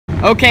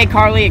Okay,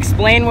 Carly,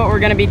 explain what we're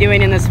going to be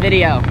doing in this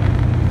video.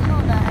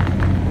 Hold on.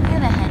 I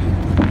have a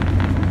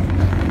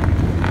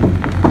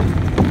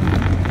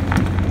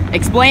headache.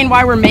 Explain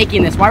why we're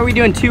making this. Why are we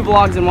doing 2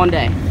 vlogs in one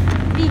day?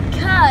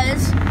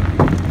 Because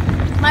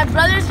my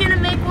brother's going to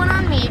make one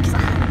on me because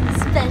I'm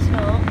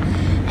special.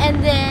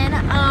 And then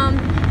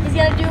he's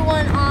going to do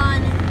one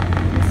on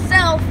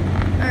himself,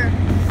 or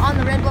on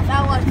the Red Bluff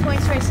Outlaws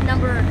points race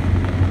number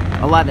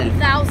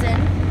 11,000.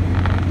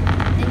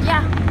 And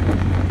yeah.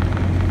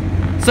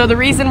 So the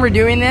reason we're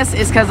doing this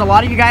is because a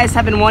lot of you guys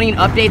have been wanting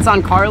updates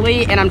on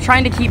Carly, and I'm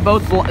trying to keep keep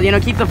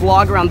the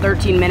vlog around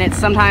 13 minutes.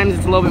 Sometimes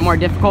it's a little bit more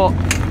difficult.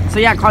 So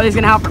yeah, Carly's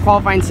gonna help for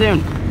qualifying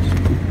soon.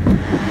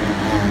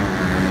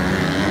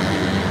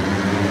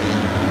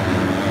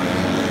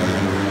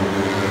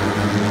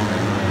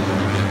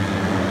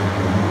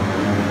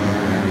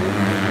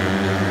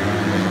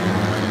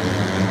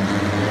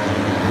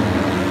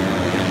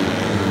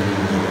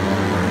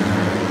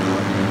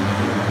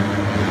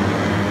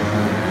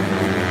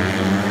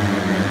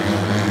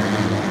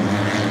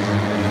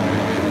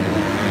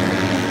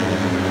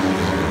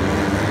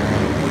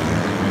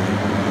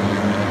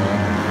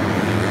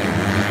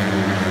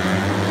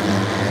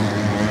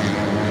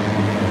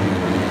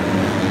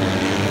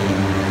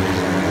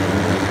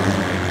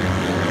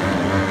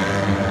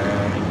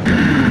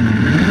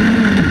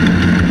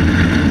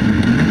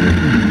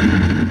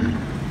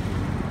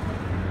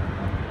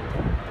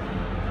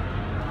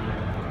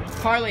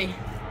 Carly,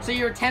 so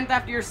you were 10th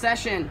after your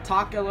session.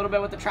 Talk a little bit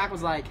what the track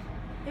was like.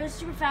 It was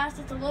super fast.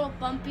 It's a little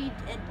bumpy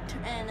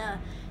and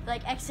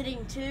like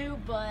exiting too,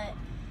 but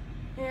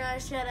you know, I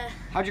just gotta.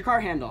 How'd your car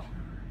handle?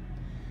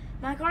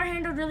 My car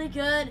handled really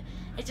good.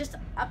 It's just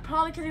I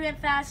probably could have went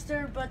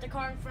faster, but the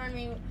car in front of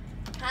me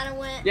kind of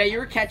went. Yeah, you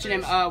were catching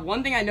him.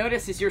 One thing I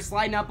noticed is you're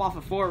sliding up off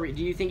of 4.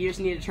 Do you think you just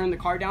need to turn the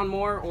car down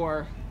more,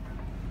 or?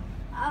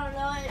 I don't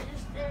know.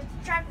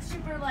 The track was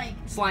super like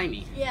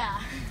slimy.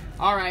 Yeah.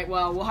 All right.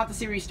 Well, we'll have to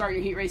see where you start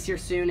your heat race here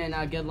soon,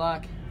 and good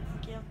luck.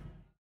 Thank you.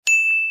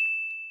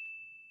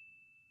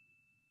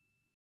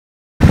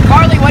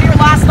 Carly, what are your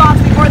last thoughts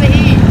before the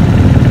heat?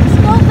 Just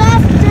go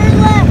fast and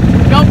turn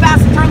left. Go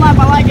fast and turn left.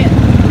 I like it.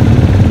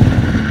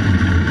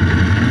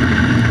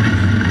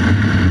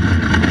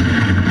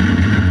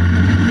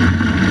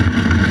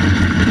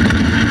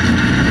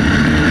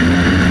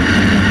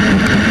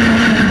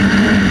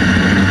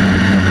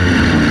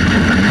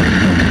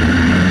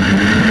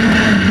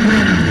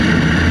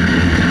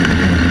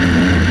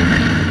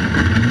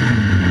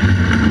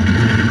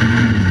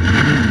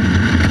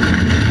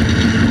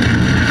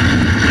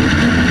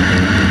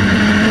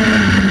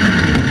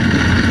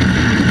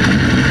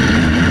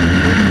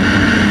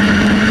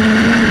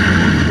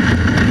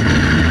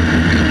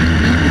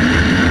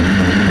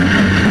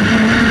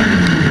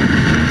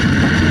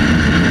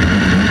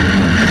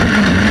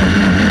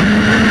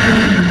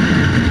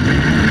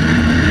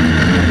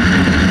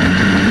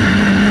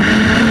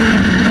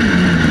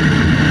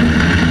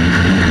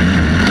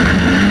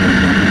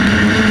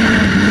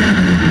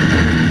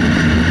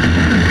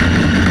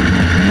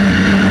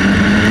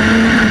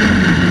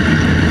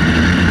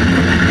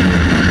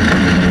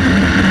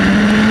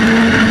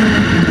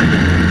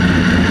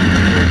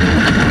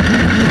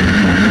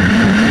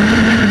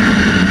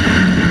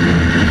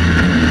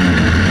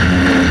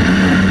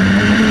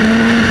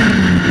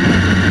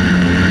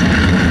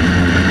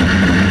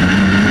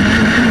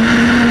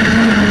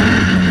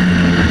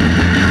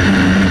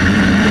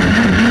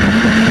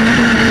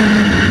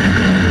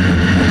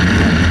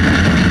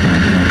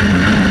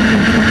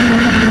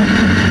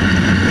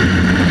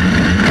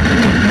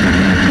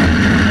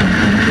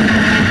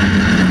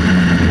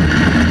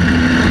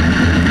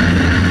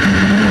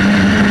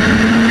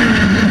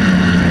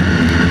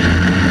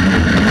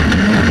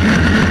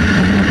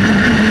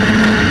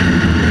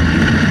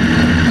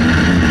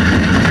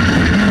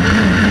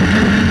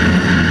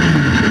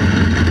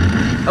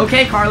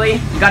 Okay, Carly,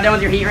 you got done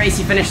with your heat race.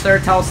 You finished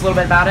 3rd. Tell us a little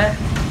bit about it.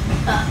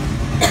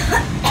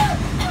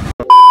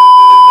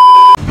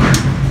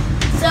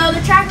 So the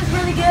track was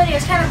really good. It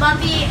was kind of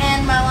bumpy,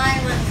 and my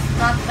line was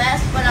not the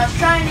best, but I was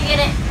trying to get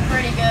it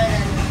pretty good.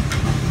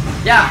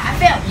 And yeah, I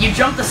failed. You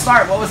jumped the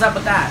start. What was up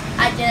with that?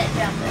 I didn't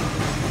jump it.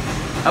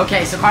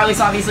 Okay, so Carly's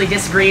obviously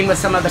disagreeing with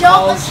some of the Don't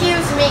calls.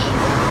 accuse me.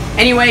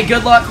 Anyway,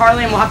 good luck,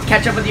 Carly, and we'll have to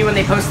catch up with you when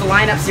they post the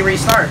lineup, see where you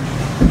start.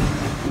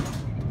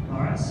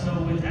 Alright, so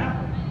with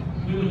that,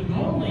 we would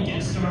normally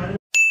get started.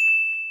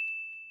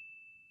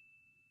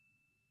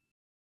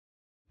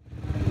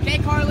 Okay,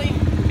 Carly,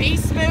 be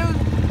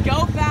smooth,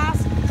 go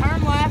fast,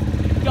 turn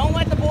left, don't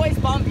let the boys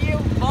bump you,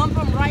 bump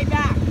them right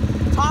back.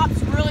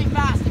 Top's really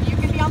fast. If you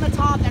can be on the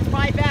top, that's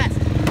probably best.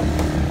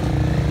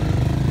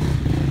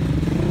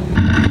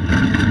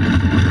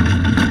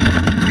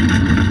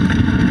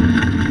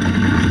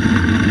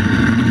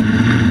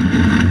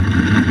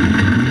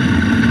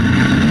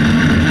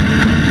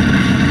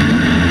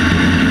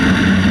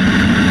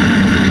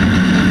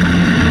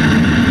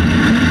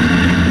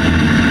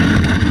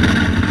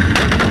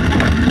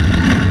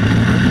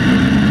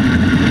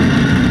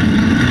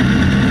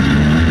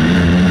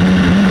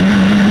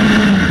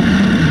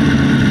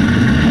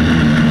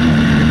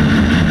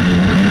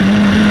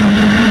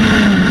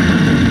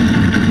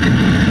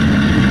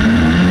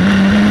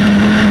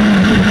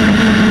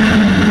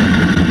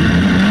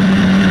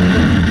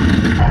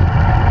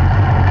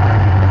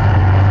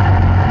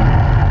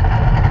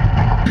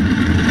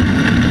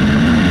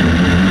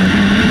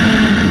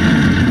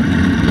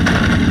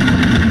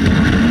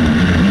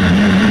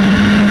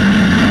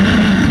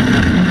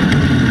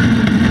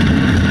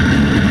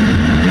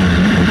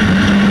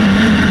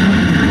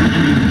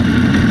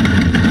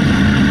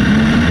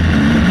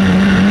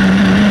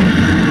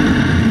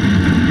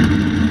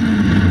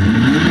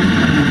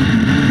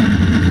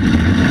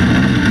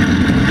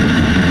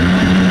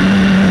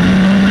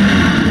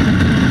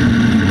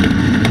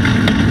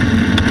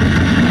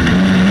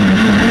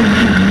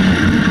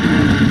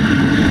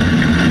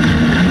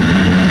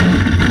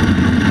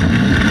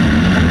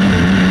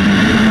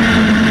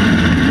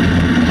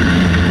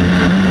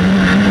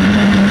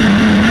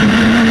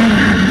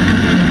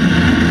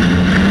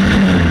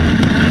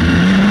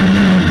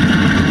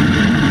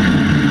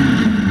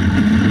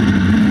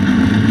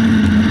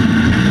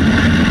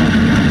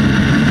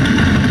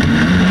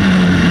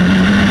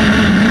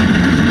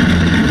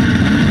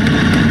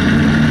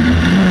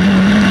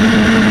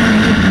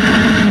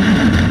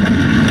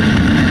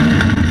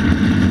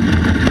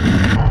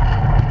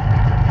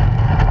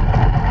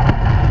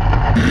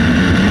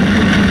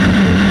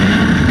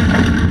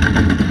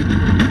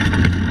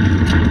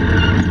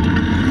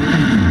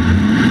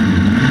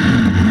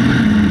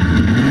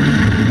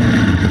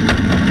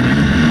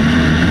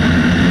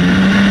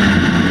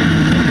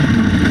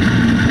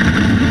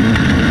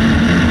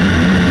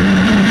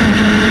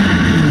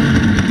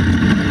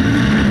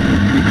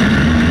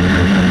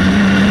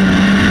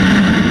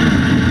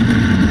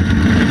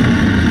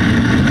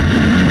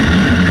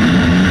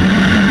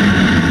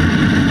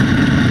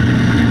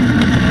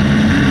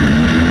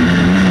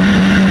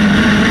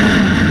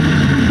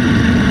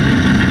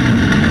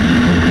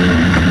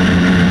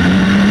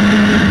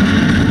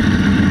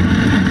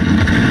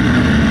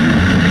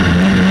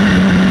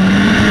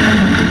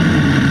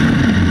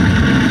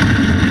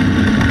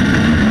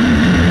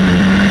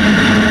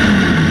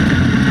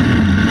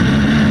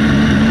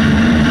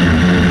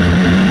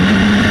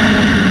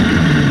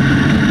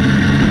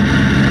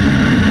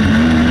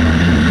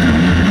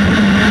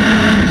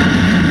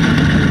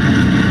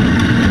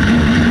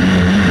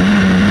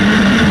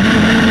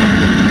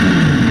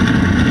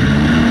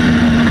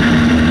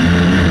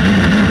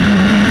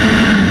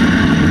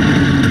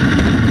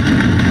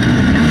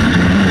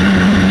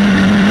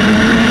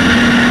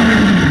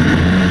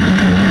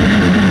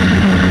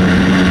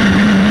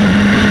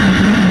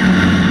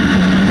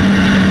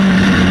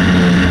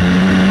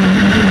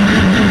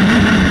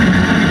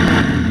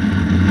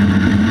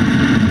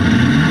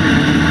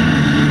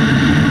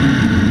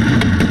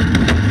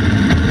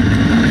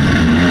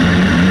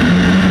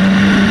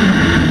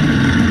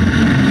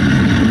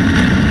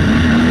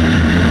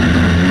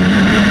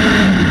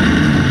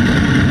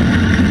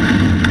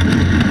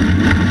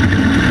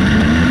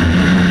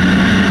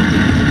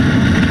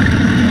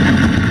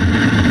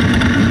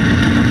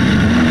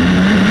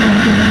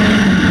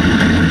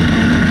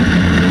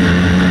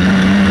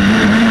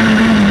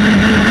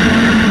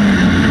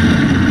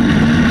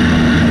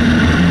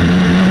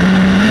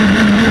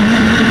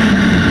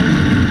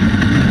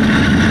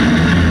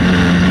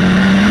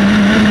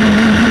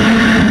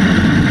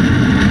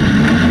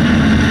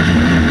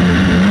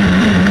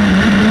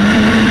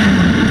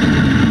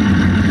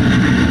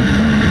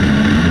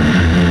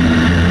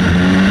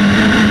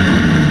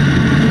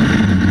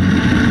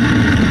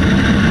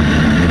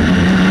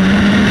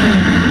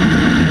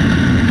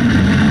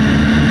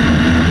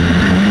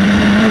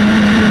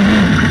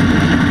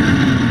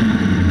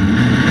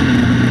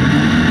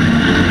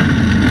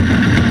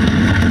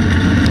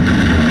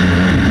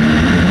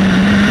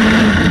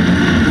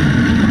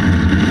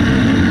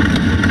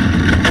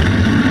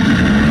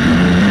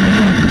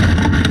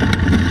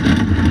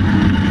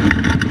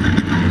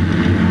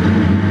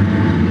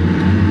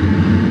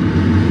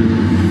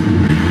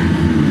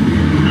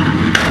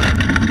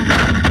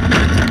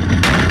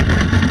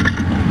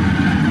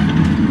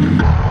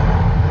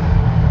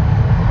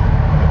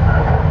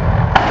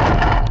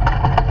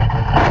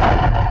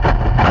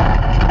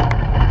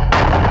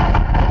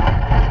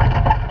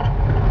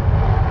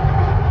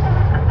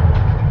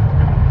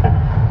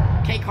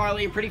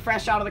 Carly, pretty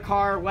fresh out of the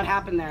car. What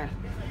happened there?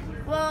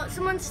 Well,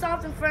 someone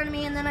stopped in front of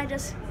me, and then I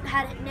just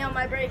had it nail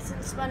my brakes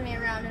and spun me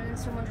around, and then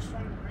someone just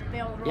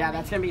bailed over Yeah, me.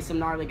 that's gonna be some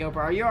gnarly GoPro.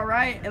 Are you all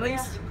right? At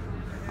least.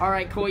 All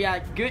right, cool. Yeah,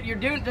 good. You're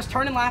doing just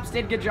turning laps.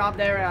 Did good job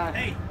there.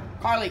 Hey,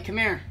 Carly, come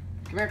here.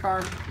 Come here,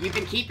 Car. You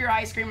can keep your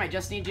ice cream. I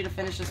just need you to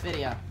finish this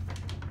video.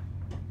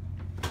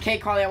 Okay,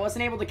 Carly, I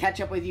wasn't able to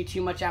catch up with you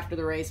too much after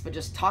the race, but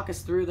just talk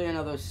us through the,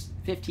 those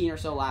 15 or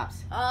so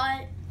laps.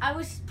 I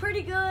was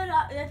pretty good.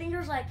 I think there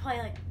was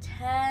probably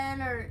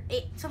 10 or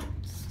 8.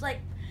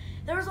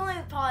 There was only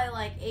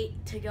probably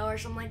 8 to go or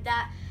something like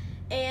that.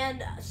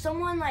 And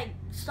someone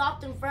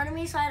stopped in front of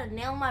me, so I had to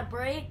nail my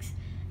brakes.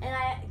 And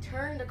I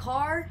turned the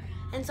car,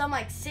 and so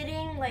I'm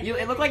sitting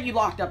It looked like you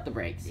locked up the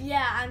brakes.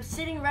 Yeah, I'm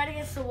sitting right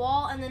against the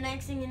wall, and the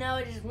next thing you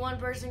know, just one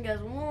person goes,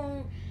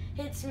 whoom,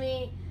 hits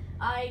me.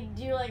 I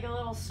do a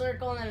little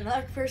circle, and then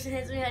another person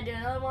hits me. I do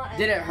another one.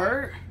 Did it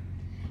hurt?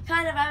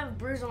 Kind of. I have a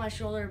bruise on my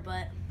shoulder,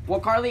 but. Well,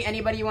 Carly,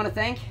 anybody you want to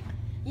thank?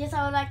 Yes,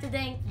 I would like to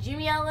thank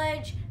Jimmy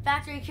Elledge,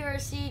 Factory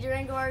QRC,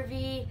 Durango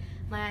RV,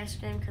 my ice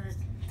cream because it's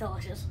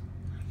delicious.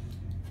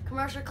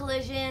 Commercial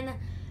Collision,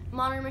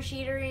 Modern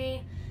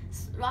Machinery,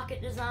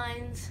 Rocket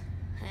Designs,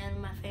 and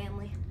my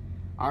family.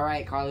 All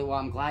right, Carly. Well,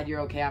 I'm glad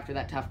you're okay after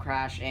that tough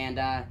crash, and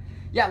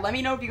yeah, let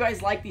me know if you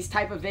guys like these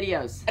type of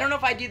videos. I don't know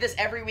if I do this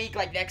every week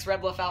like next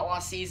Red Bluff Outlaw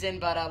season,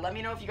 but let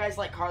me know if you guys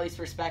like Carly's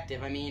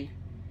perspective. I mean,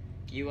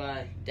 you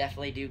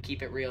definitely do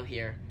keep it real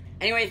here.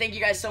 Anyway, thank you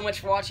guys so much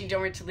for watching.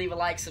 Don't forget to leave a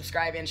like,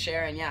 subscribe, and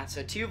share. And yeah,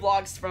 so 2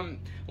 vlogs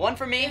one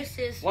from me,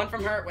 one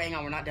from her. Wait, hang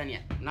on, we're not done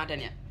yet. I'm not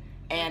done yet.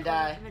 And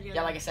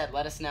yeah, like I said,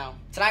 let us know.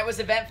 Tonight was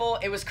eventful.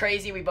 It was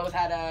crazy. We both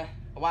had a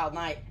wild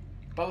night.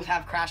 Both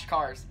have crashed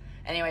cars.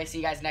 Anyway, see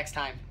you guys next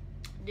time.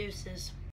 Deuces.